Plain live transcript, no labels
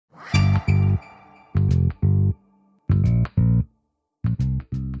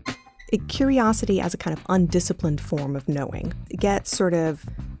Curiosity as a kind of undisciplined form of knowing gets sort of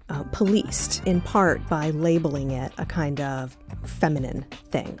policed in part by labeling it a kind of feminine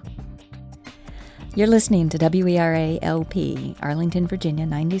thing. You're listening to WERA-LP, Arlington, Virginia,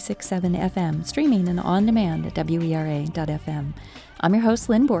 96.7 FM, streaming and on demand at WERA.FM. I'm your host,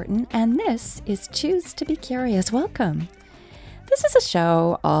 Lynn Borton, and this is Choose to be Curious. Welcome. This is a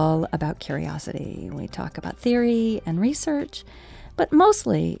show all about curiosity. We talk about theory and research, but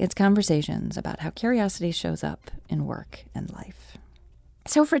mostly it's conversations about how curiosity shows up in work and life.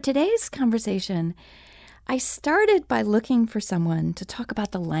 So for today's conversation, I started by looking for someone to talk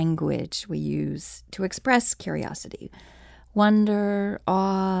about the language we use to express curiosity. Wonder,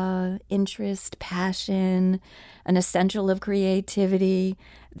 awe, interest, passion, an essential of creativity,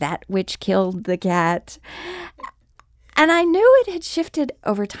 that which killed the cat. And I knew it had shifted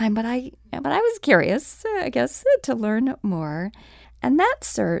over time, but I was curious, I guess, to learn more. And that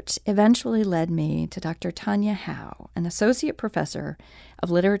search eventually led me to Dr. Tanya Howe, an associate professor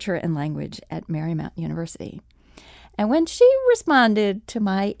of literature and language at Marymount University. And when she responded to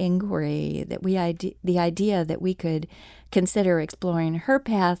my inquiry that the idea that we could consider exploring her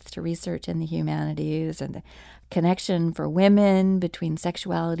path to research in the humanities and the connection for women between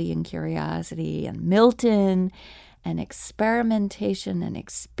sexuality and curiosity and Milton and experimentation and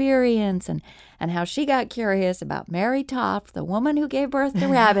experience and how she got curious about Mary Toft, the woman who gave birth to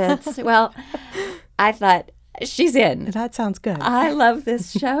rabbits. Well, I thought, she's in. That sounds good. I love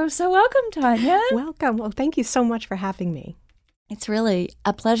this show. So welcome, Tanya. Welcome. Well, thank you so much for having me. It's really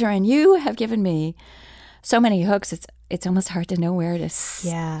a pleasure. And you have given me so many hooks. It's almost hard to know where to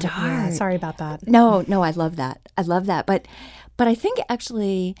start. Yeah, sorry about that. No, I love that. I love that. But I think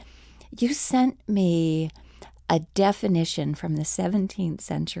actually you sent me a definition from the 17th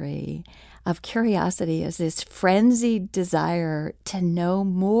century of curiosity as this frenzied desire to know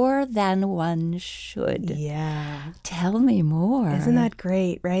more than one should. Yeah. Tell me more. Isn't that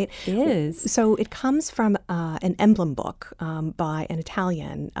great, right? It is. So it comes from an emblem book by an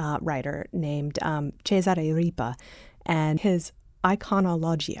Italian writer named Cesare Ripa and his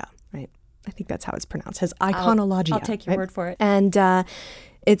Iconologia, right? I think that's how it's pronounced. His Iconologia. I'll take your word for it. And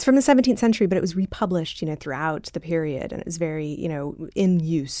it's from the 17th century, but it was republished, throughout the period, and it was very, in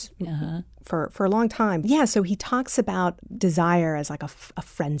use for a long time. Yeah, so he talks about desire as like a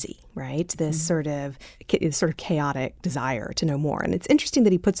frenzy, right? This sort of chaotic desire to know more. And it's interesting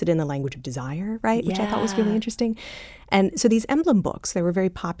that he puts it in the language of desire, right? Which I thought was really interesting. And so these emblem books, they were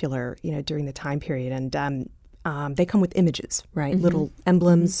very popular, during the time period, and they come with images, right? Little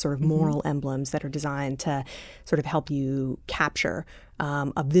emblems, sort of moral emblems that are designed to sort of help you capture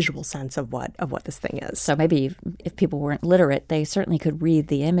a visual sense of what this thing is. So maybe if people weren't literate, they certainly could read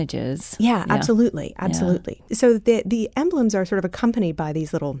the images. Yeah, absolutely. Yeah. So the emblems are sort of accompanied by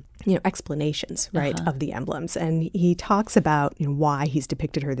these little explanations, right, of the emblems. And he talks about why he's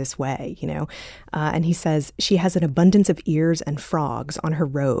depicted her this way, and he says, she has an abundance of ears and frogs on her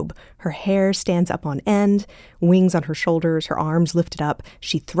robe. Her hair stands up on end, wings on her shoulders, her arms lifted up.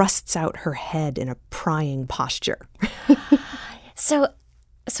 She thrusts out her head in a prying posture.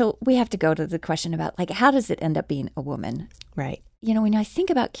 So we have to go to the question about, how does it end up being a woman? Right. When I think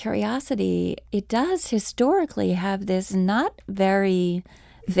about curiosity, it does historically have this not very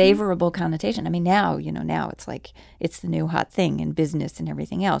favorable connotation. I mean, now it's like it's the new hot thing in business and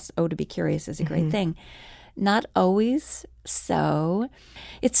everything else. Oh, to be curious is a great thing. Not always so.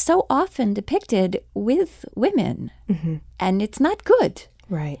 It's so often depicted with women, and it's not good.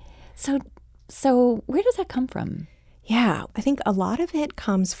 Right. So where does that come from? Yeah, I think a lot of it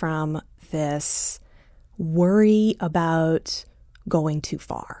comes from this worry about going too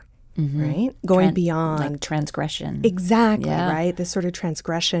far, right? Going beyond. Like transgression. Exactly, right? This sort of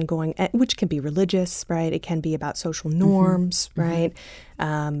transgression which can be religious, right? It can be about social norms, right?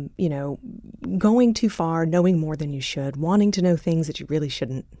 Going too far, knowing more than you should, wanting to know things that you really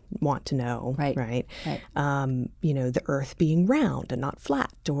shouldn't want to know, right? The earth being round and not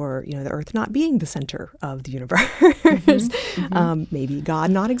flat, or, the earth not being the center of the universe, maybe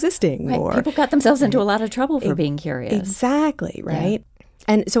God not existing. Right. Or people got themselves into a lot of trouble for being curious. Exactly, right? Yeah.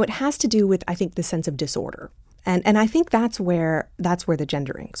 And so it has to do with, I think, the sense of disorder. And I think that's where the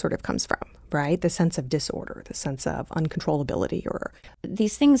gendering sort of comes from, right? The sense of disorder, the sense of uncontrollability, or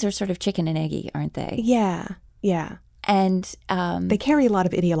these things are sort of chicken and eggy, aren't they? Yeah. And they carry a lot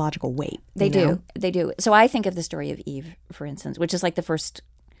of ideological weight. They do. So I think of the story of Eve, for instance, which is like the first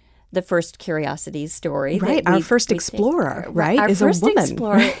curiosity story. Right. Our first explorer, right, is a woman. Our first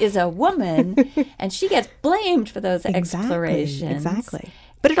explorer is a woman, and she gets blamed for those explorations. Exactly.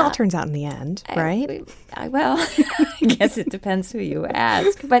 But it all turns out in the end, right? Well, I guess it depends who you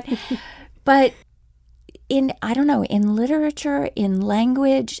ask. But in literature, in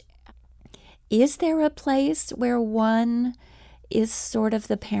language, is there a place where one is sort of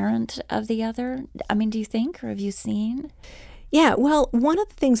the parent of the other? I mean, do you think, or have you seen? Yeah, well, one of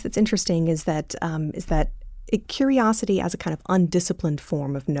the things that's interesting is that curiosity as a kind of undisciplined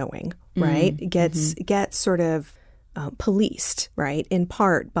form of knowing, right, gets sort of policed, right, in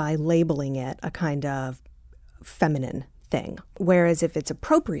part by labeling it a kind of feminine thing. Whereas if it's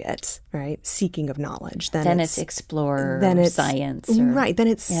appropriate, right, seeking of knowledge, then it's explore, then it's science, right? Then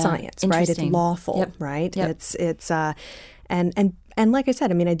it's science, right? It's lawful, right? It's and like I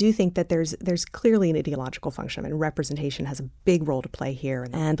said, I mean, I do think that there's clearly an ideological function. I mean, representation has a big role to play here,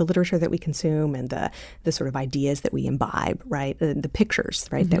 and the literature that we consume, and the sort of ideas that we imbibe, right, the pictures,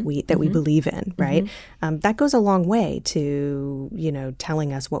 right, that we believe in, right, that goes a long way to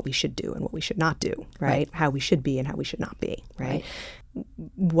telling us what we should do and what we should not do, right, how we should be and how we should not be, right.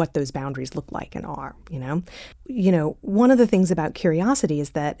 What those boundaries look like and are, one of the things about curiosity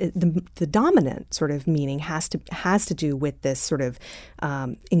is that the dominant sort of meaning has to do with this sort of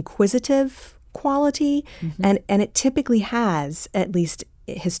inquisitive quality, and it typically has, at least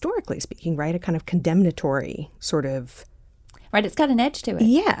historically speaking, right, a kind of condemnatory sort of. Right, it's got an edge to it.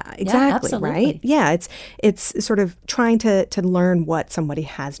 Yeah, exactly. Right. Yeah, it's sort of trying to learn what somebody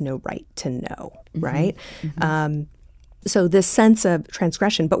has no right to know. Right. So this sense of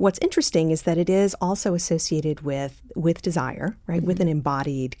transgression, but what's interesting is that it is also associated with desire, right, with an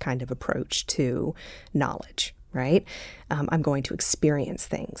embodied kind of approach to knowledge, right? I'm going to experience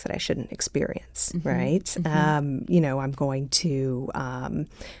things that I shouldn't experience, right? I'm going to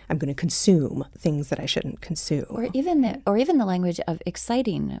consume things that I shouldn't consume, or even the language of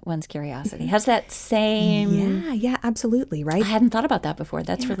exciting one's curiosity has that same. Yeah, absolutely, right. I hadn't thought about that before.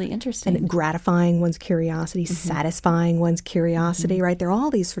 That's really interesting. And gratifying one's curiosity, satisfying one's curiosity, right? There are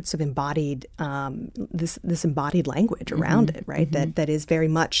all these sorts of embodied this embodied language around it, right? That is very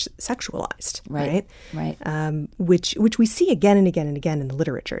much sexualized, right? Which we see again and again and again in the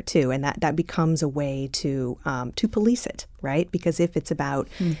literature too, and that becomes a way to police it, right? Because if it's about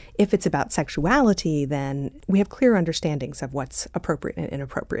sexuality, then we have clear understandings of what's appropriate and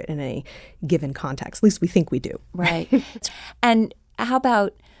inappropriate in a given context. At least we think we do, right? And how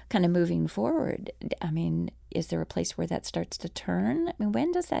about kind of moving forward? I mean, is there a place where that starts to turn? I mean,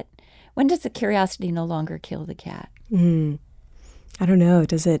 when does the curiosity no longer kill the cat? I don't know.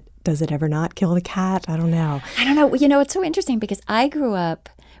 Does it ever not kill the cat? I don't know. It's so interesting because I grew up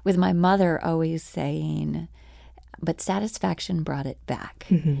with my mother always saying, but satisfaction brought it back.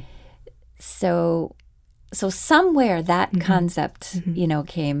 So somewhere that concept,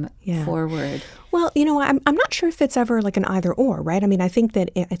 came forward. Well, I'm not sure if it's ever like an either or, right? I mean, I think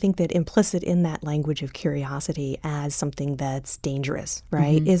that implicit in that language of curiosity as something that's dangerous,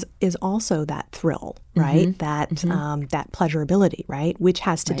 right, is also that thrill, right? That pleasurability, right, which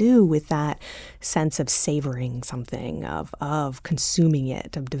has to do with that sense of savoring something, of consuming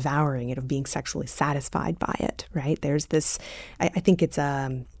it, of devouring it, of being sexually satisfied by it, right? There's this. I think it's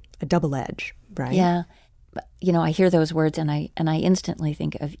a double edge, right? Yeah. I hear those words and I instantly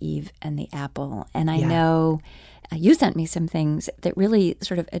think of Eve and the apple. And I know you sent me some things that really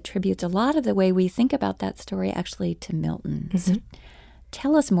sort of attributes a lot of the way we think about that story actually to Milton. So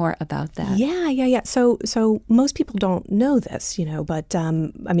tell us more about that. Yeah. So most people don't know this, but I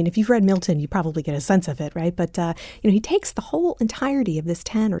mean, if you've read Milton, you probably get a sense of it, right? But, he takes the whole entirety of this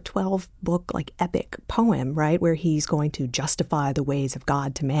 10 or 12 book like epic poem, right, where he's going to justify the ways of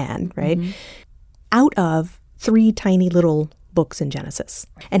God to man, right? Out of 3 tiny little books in Genesis.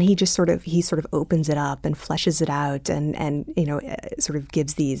 And he just sort of opens it up and fleshes it out and sort of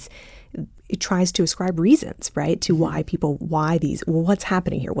gives these, it tries to ascribe reasons, right, to what's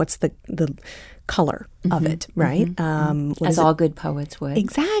happening here? What's the color of it, right? As all good poets would.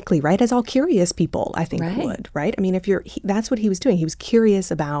 Exactly, right? As all curious people, I think, would, right? I mean, that's what he was doing. He was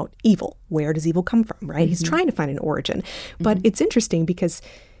curious about evil. Where does evil come from, right? He's trying to find an origin. But it's interesting because,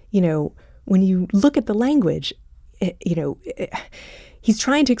 when you look at the language, he's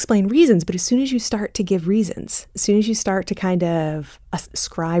trying to explain reasons, but as soon as you start to give reasons, as soon as you start to kind of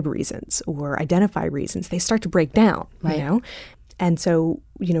ascribe reasons or identify reasons, they start to break down, And so,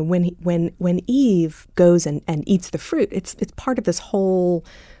 when Eve goes and eats the fruit, it's part of this whole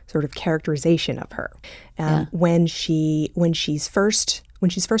sort of characterization of her. When she's first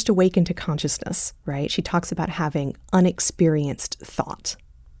awakened to consciousness, right? She talks about having unexperienced thought.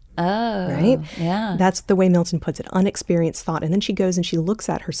 Oh, right? yeah. That's the way Milton puts it, unexperienced thought. And then she goes and she looks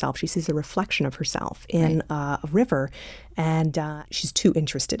at herself. She sees a reflection of herself in a river, and she's too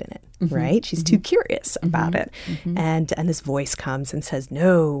interested in it, right? She's too curious about it. And this voice comes and says,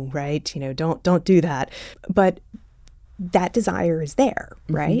 no, right? Don't do that. But that desire is there,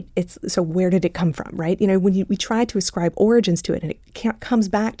 right? So where did it come from, right? When we try to ascribe origins to it, and it comes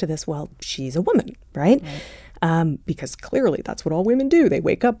back to this, well, she's a woman, right? Because clearly that's what all women do. They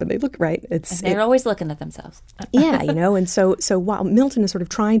wake up and they look, right? They're always looking at themselves. Yeah, and so while Milton is sort of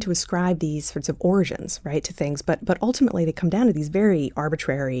trying to ascribe these sorts of origins, right, to things, but ultimately they come down to these very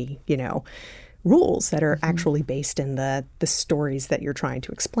arbitrary, rules that are actually based in the stories that you're trying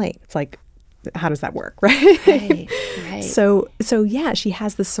to explain. It's like, how does that work, right? Right. So yeah, she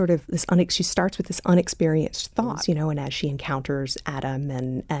has this sort of she starts with this unexperienced thoughts, and as she encounters Adam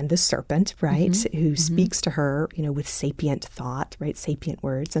and the serpent, right, who speaks to her, with sapient thought, right, sapient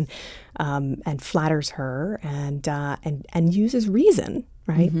words, and flatters her and uses reason,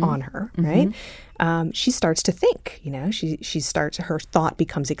 right, on her, right. She starts to think, she starts, her thought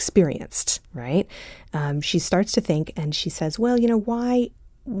becomes experienced, right. She starts to think, and she says, well,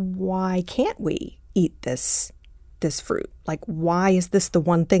 why can't we eat this fruit? Like, why is this the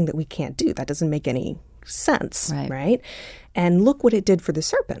one thing that we can't do? That doesn't make any sense, right? And look what it did for the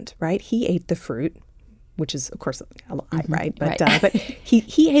serpent, right? He ate the fruit, which is, of course, a lie, right? But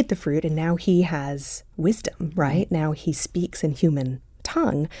he ate the fruit, and now he has wisdom, right? Now he speaks in human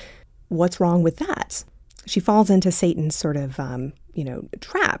tongue. What's wrong with that? She falls into Satan's sort of,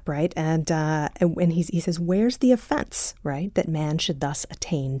 trap, right? And when he says, where's the offense, right? That man should thus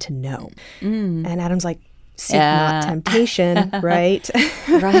attain to know. And Adam's like, seek not temptation, right?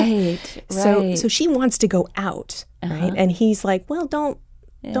 Right. So she wants to go out, right? And he's like, well, don't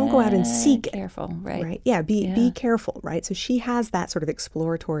go out and seek it. Careful, right? Yeah, be careful, right? So she has that sort of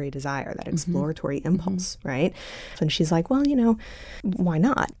exploratory desire, that exploratory impulse, right? And she's like, well, why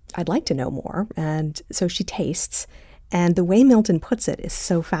not? I'd like to know more. And so she tastes. And the way Milton puts it is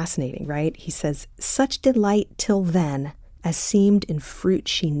so fascinating, right? He says, such delight till then as seemed in fruit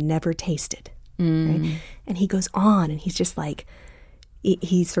she never tasted. Right? And he goes on, and he's just like,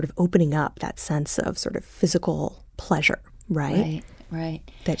 he's sort of opening up that sense of sort of physical pleasure, right? Right.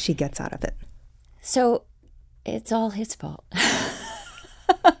 That she gets out of it. So it's all his fault.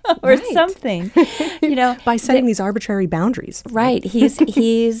 Or something, by setting these arbitrary boundaries. Right.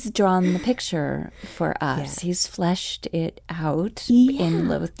 He's drawn the picture for us. Yeah. He's fleshed it out in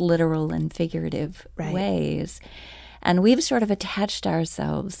literal and figurative ways. And we've sort of attached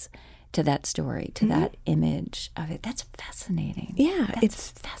ourselves to that story, to that image of it. That's fascinating. Yeah,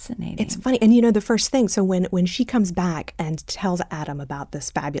 it's fascinating. It's funny. And the first thing, so when she comes back and tells Adam about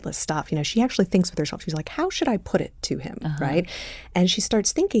this fabulous stuff, she actually thinks with herself, she's like, how should I put it to him, right? And she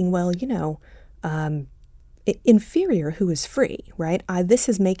starts thinking, well, inferior who is free, right? This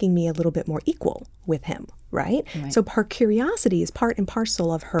is making me a little bit more equal with him, right? So her curiosity is part and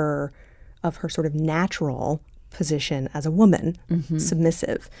parcel of her sort of natural position as a woman,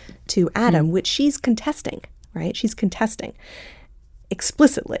 submissive to Adam, which she's contesting, right? She's contesting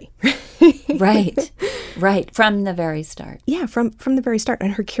explicitly. Right. From the very start. Yeah, from the very start.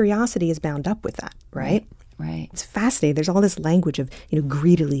 And her curiosity is bound up with that, right? Right. It's fascinating. There's all this language of,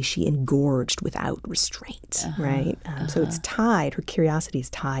 greedily she engorged without restraint, right? So it's tied, her curiosity is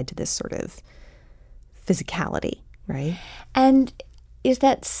tied to this sort of physicality, right? And is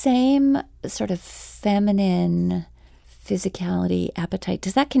that same sort of feminine physicality, appetite,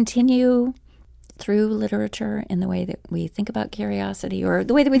 does that continue through literature in the way that we think about curiosity or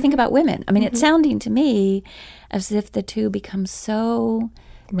the way that we think about women? I mean, it's sounding to me as if the two become so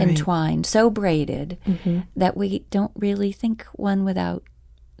entwined, so braided, that we don't really think one without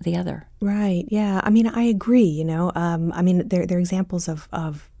the other. Right. Yeah. I mean, I agree, there are examples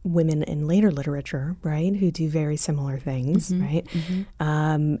of women in later literature, right, who do very similar things, right?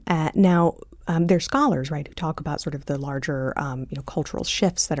 Now, there are scholars, right, who talk about sort of the larger, cultural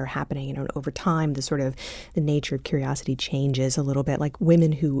shifts that are happening, over time. The sort of the nature of curiosity changes a little bit. Like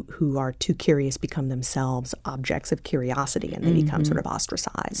women who are too curious become themselves objects of curiosity, and they become sort of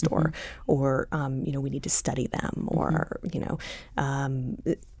ostracized, or we need to study them, or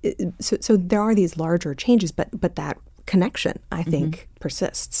so there are these larger changes, but that connection, I think,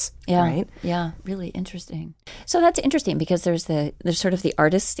 persists. Yeah, right? Yeah, really interesting. So that's interesting because there's sort of the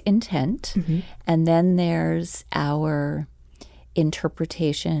artist's intent, and then there's our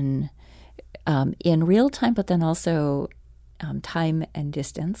interpretation in real time, but then also time and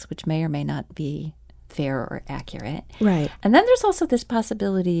distance, which may or may not be fair or accurate. Right. And then there's also this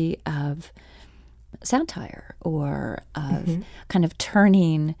possibility of satire or of kind of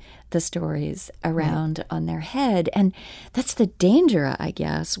turning the stories around on their head. And that's the danger, I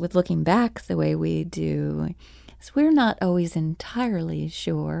guess, with looking back the way we do. Is we're not always entirely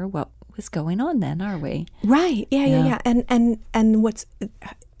sure what was going on then, are we? Right. Yeah. And what's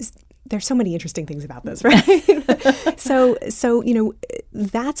there's so many interesting things about this, right? so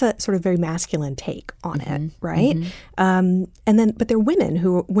that's a sort of very masculine take on it, right? And then, but there are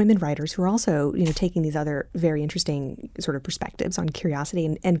women writers who are also taking these other very interesting sort of perspectives on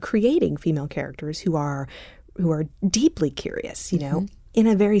curiosity and creating female characters who are deeply curious, in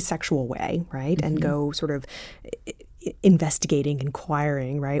a very sexual way, right? And go sort of investigating,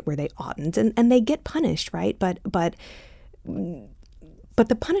 inquiring, right, where they oughtn't, and they get punished, right? But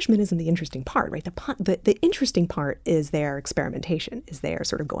the punishment isn't the interesting part, right? The interesting part is their experimentation, is their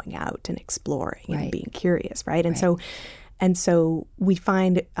sort of going out and exploring and being curious, right? And so we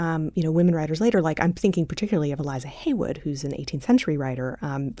find, women writers later, like I'm thinking particularly of Eliza Haywood, who's an 18th century writer,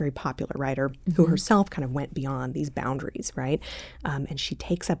 very popular writer, who herself kind of went beyond these boundaries, right? And she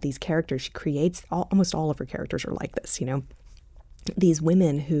takes up these characters. She creates almost all of her characters are like this, these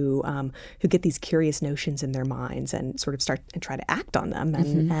women who get these curious notions in their minds and sort of start and try to act on them,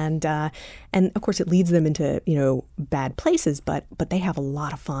 and of course it leads them into bad places, but they have a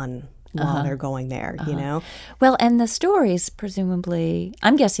lot of fun while they're going there, Well, and the stories, presumably,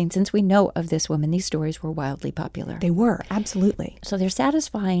 I'm guessing since we know of this woman, these stories were wildly popular. They were, absolutely. So they're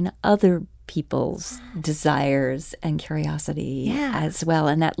satisfying other people's desires and curiosity as well,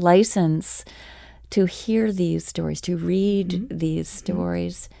 and that license to hear these stories, to read these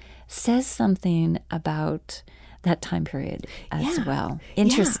stories, says something about that time period as well.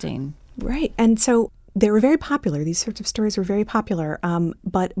 Interesting. Yeah. Right. And so they were very popular. These sorts of stories were very popular,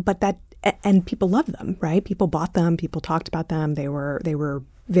 but that, and people loved them, right? People bought them. People talked about them. They were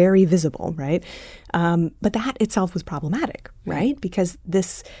very visible, right? But that itself was problematic, right? Because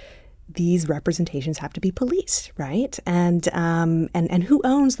these representations have to be policed, right? And who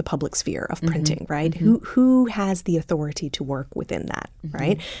owns the public sphere of printing, right? Who has the authority to work within that,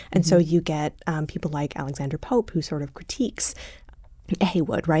 right? And so you get people like Alexander Pope, who sort of critiques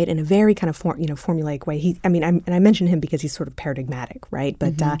Haywood, right, in a very kind of formulaic way. I mention him because he's sort of paradigmatic, right?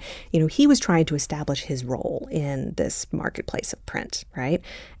 But he was trying to establish his role in this marketplace of print, right?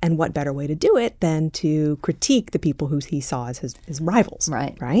 And what better way to do it than to critique the people who he saw as his rivals,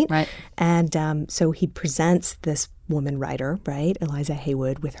 right? And so he presents this woman writer, right, Eliza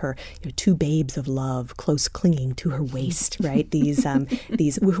Haywood, with her two babes of love close clinging to her waist, right? These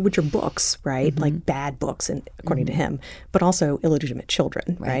which are books, right, like bad books, and according to him, but also illegitimate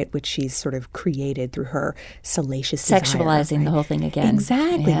children, right, which she's sort of created through her salacious sexualizing desire, right? the whole thing again,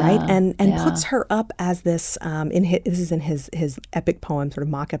 exactly, right, and puts her up as this this is in his epic poem, sort of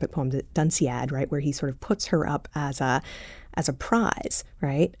mock epic poem, Dunciad, right, where he sort of puts her up as a prize,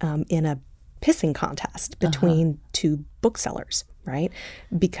 right, in a pissing contest between two booksellers, right?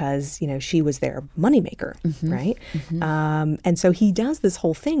 Because, she was their moneymaker, right? And so he does this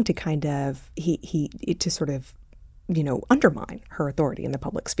whole thing to kind of, to sort of, undermine her authority in the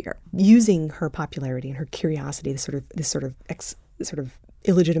public sphere, using her popularity and her curiosity, this sort of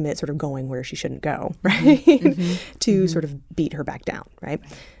illegitimate sort of going where she shouldn't go, right? to sort of beat her back down, right?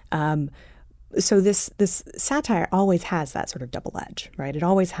 So this satire always has that sort of double edge, right? It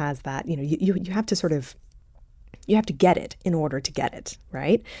always has that, you have to sort of, you have to get it in order to get it,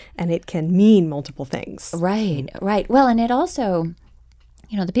 right? And it can mean multiple things. Right. Well, and it also,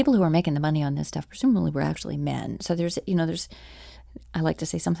 the people who were making the money on this stuff presumably were actually men. So there's, I like to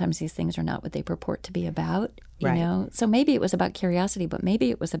say sometimes these things are not what they purport to be about, you know? So maybe it was about curiosity, but maybe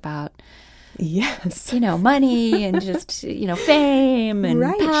it was about money and just fame and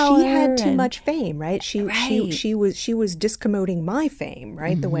power. She had too much fame, right? She was discommoding my fame,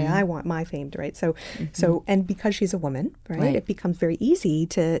 right? The way I want my fame, right? So and because she's a woman, right? It becomes very easy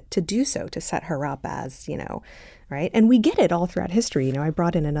to do so, to set her up as right? And we get it all throughout history. I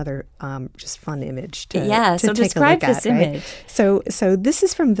brought in another just fun image to so take describe a look this at, image. Right? So this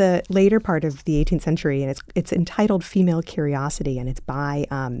is from the later part of the 18th century, and it's entitled "Female Curiosity," and it's by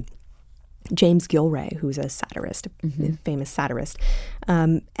James Gilray, who's a satirist, a famous satirist,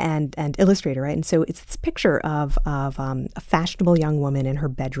 and illustrator, right? And so it's this picture of a fashionable young woman in her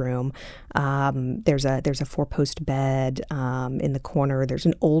bedroom. There's a 4-post bed in the corner. There's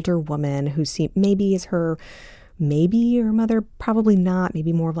an older woman who maybe her mother, probably not,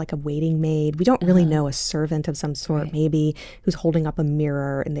 maybe more of like a waiting maid. We don't really know, a servant of some sort, maybe, who's holding up a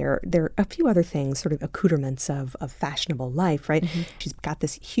mirror. And there are a few other things, sort of accoutrements of fashionable life, right? She's got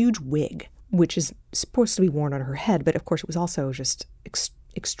this huge wig, which is supposed to be worn on her head, but of course it was also just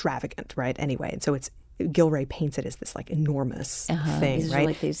extravagant, right? Anyway, and so Gilray paints it as this like enormous thing, these right? Are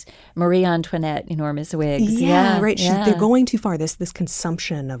like these Marie Antoinette enormous wigs. Yeah, right. Yeah. They're going too far. This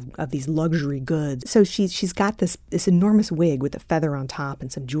consumption of these luxury goods. So she's got this enormous wig with a feather on top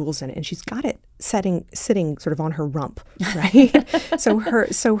and some jewels in it, and she's got it sitting sort of on her rump, right? so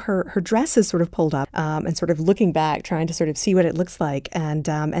her dress is sort of pulled up and sort of looking back, trying to sort of see what it looks like. And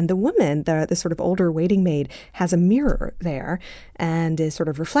the woman, the sort of older waiting maid, has a mirror there and is sort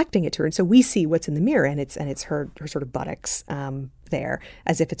of reflecting it to her. And so we see what's in the mirror, and it's her sort of buttocks there,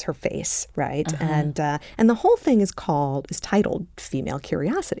 as if it's her face, right? And the whole thing is titled Female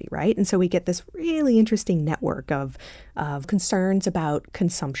Curiosity, right? And so we get this really interesting network of concerns about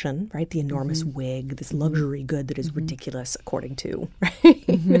consumption, right? The enormous wig, this luxury good that is ridiculous according to,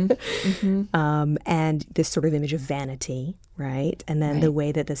 right? And this sort of image of vanity, right? And then the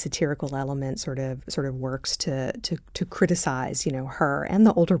way that the satirical element sort of works to criticize, her and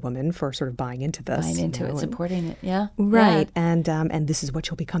the older woman for sort of buying into this, supporting it, yeah, right. Yeah. And this is what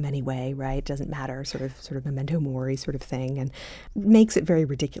you'll become anyway, right? It doesn't matter, sort of memento mori sort of thing, and makes it very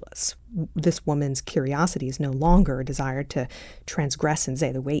ridiculous. This woman's curiosity is no longer a desire to transgress and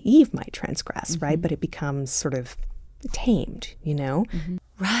say the way Eve might transgress, right? But it becomes sort of tamed,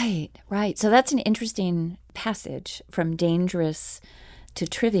 Right. So that's an interesting passage from dangerous to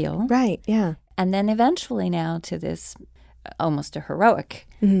trivial. Right, yeah. And then eventually now to this almost a heroic,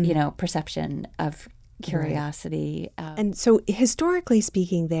 perception of curiosity. Right. And so historically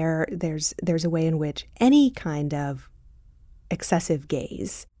speaking, there's a way in which any kind of excessive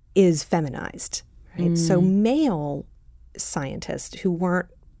gaze is feminized, right? So male scientists who were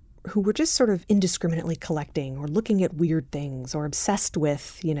just sort of indiscriminately collecting or looking at weird things or obsessed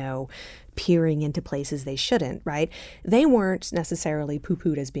with, peering into places they shouldn't, right? They weren't necessarily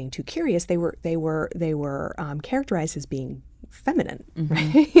poo-pooed as being too curious. They were characterized as being feminine,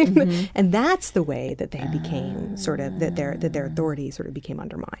 right? And that's the way that they became sort of that their authority sort of became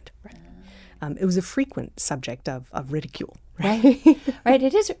undermined. Right? It was a frequent subject of ridicule. Right. Right.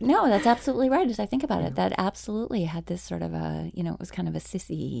 It is. No, that's absolutely right. As I think about it, that absolutely had this sort of it was kind of a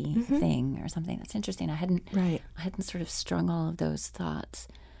sissy thing or something. That's interesting. I hadn't sort of strung all of those thoughts.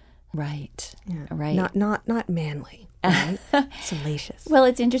 Right. Yeah. Right. Not manly. Right? Salacious. Well,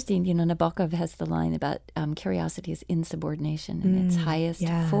 it's interesting. Nabokov has the line about curiosity is insubordination in its highest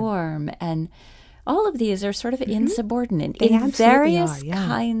form, and all of these are sort of insubordinate in various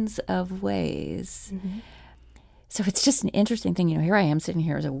kinds of ways. So it's just an interesting thing. Here I am sitting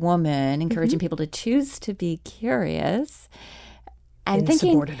here as a woman, encouraging people to choose to be curious, and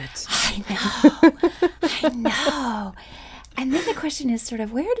thinking, I know. And then the question is sort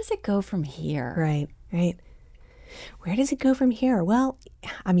of, where does it go from here? Right. Where does it go from here? Well,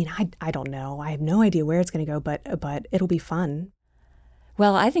 I mean, I don't know. I have no idea where it's going to go, but it'll be fun.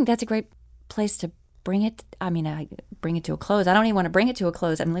 Well, I think that's a great place to bring it. I mean, I bring it to a close. I don't even want to bring it to a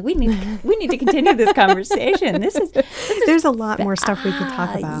close. I'm like, we need to continue this conversation. There's a lot more stuff we could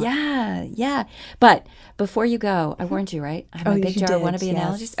talk about. Yeah. But before you go, I warned you, right? I have my big jar of wannabe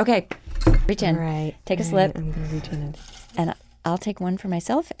analogies. Okay, reach in. Right. Take a slip. I'm going to reach in. And I'll take one for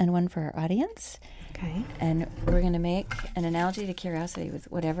myself and one for our audience. Okay. And we're going to make an analogy to curiosity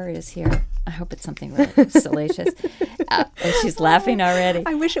with whatever is here. I hope it's something really salacious. And she's laughing already.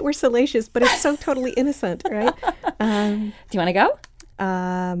 I wish it were salacious, but it's so totally innocent, right? Do you want to go?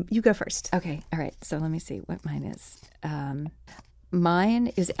 You go first. Okay. All right. So let me see what mine is.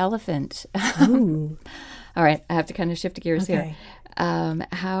 Mine is elephant. Ooh. All right. I have to kind of shift gears here.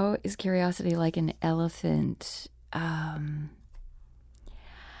 How is curiosity like an elephant?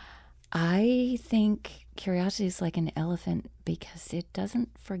 I think curiosity is like an elephant because it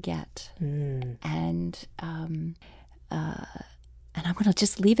doesn't forget. And I'm going to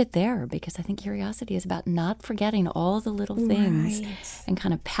just leave it there because I think curiosity is about not forgetting all the little things and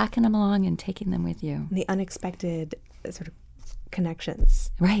kind of packing them along and taking them with you. The unexpected sort of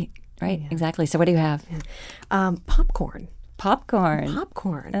connections. Right, exactly. So what do you have? Popcorn. Popcorn.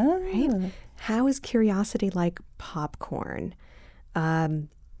 Oh. Right? How is curiosity like popcorn?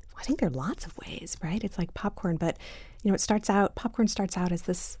 I think there are lots of ways, right? It's like popcorn, but popcorn starts out as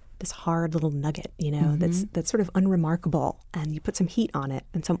this hard little nugget, that's sort of unremarkable, and you put some heat on it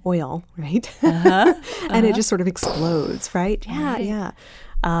and some oil, right? And it just sort of explodes, right? Yeah.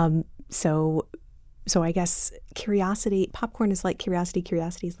 So I guess popcorn is like curiosity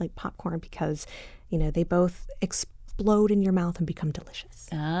is like popcorn because, they both explode in your mouth and become delicious.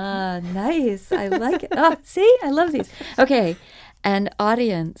 Nice. I like it. Oh, see? I love these. Okay. And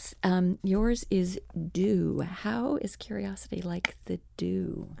audience, yours is dew. How is curiosity like the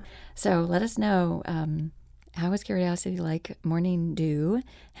dew? So let us know How is curiosity like morning dew?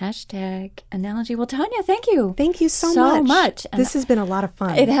 #analogy. Well, Tanya, thank you. Thank you so much. And this has been a lot of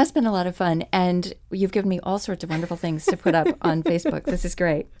fun. It has been a lot of fun. And you've given me all sorts of wonderful things to put up on Facebook. This is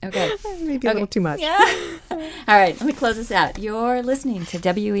great. Okay. Maybe a little too much. Yeah. All right. Let me close this out. You're listening to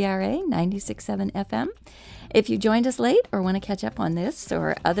WERA 96.7 FM. If you joined us late or want to catch up on this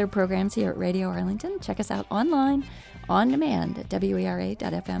or other programs here at Radio Arlington, check us out online, on demand at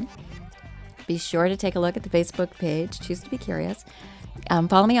WERA.FM. Be sure to take a look at the Facebook page, Choose to Be Curious.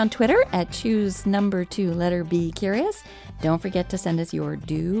 Follow me on Twitter at choose2BCurious. Don't forget to send us your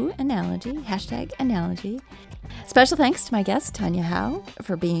do analogy, #analogy. Special thanks to my guest, Tanya Howe,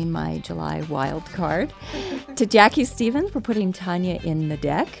 for being my July wild card. To Jackie Stevens for putting Tanya in the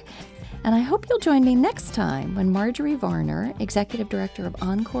deck. And I hope you'll join me next time when Marjorie Varner, Executive Director of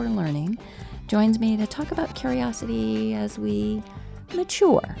Encore Learning, joins me to talk about curiosity as we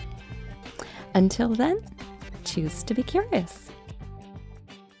mature. Until then, choose to be curious.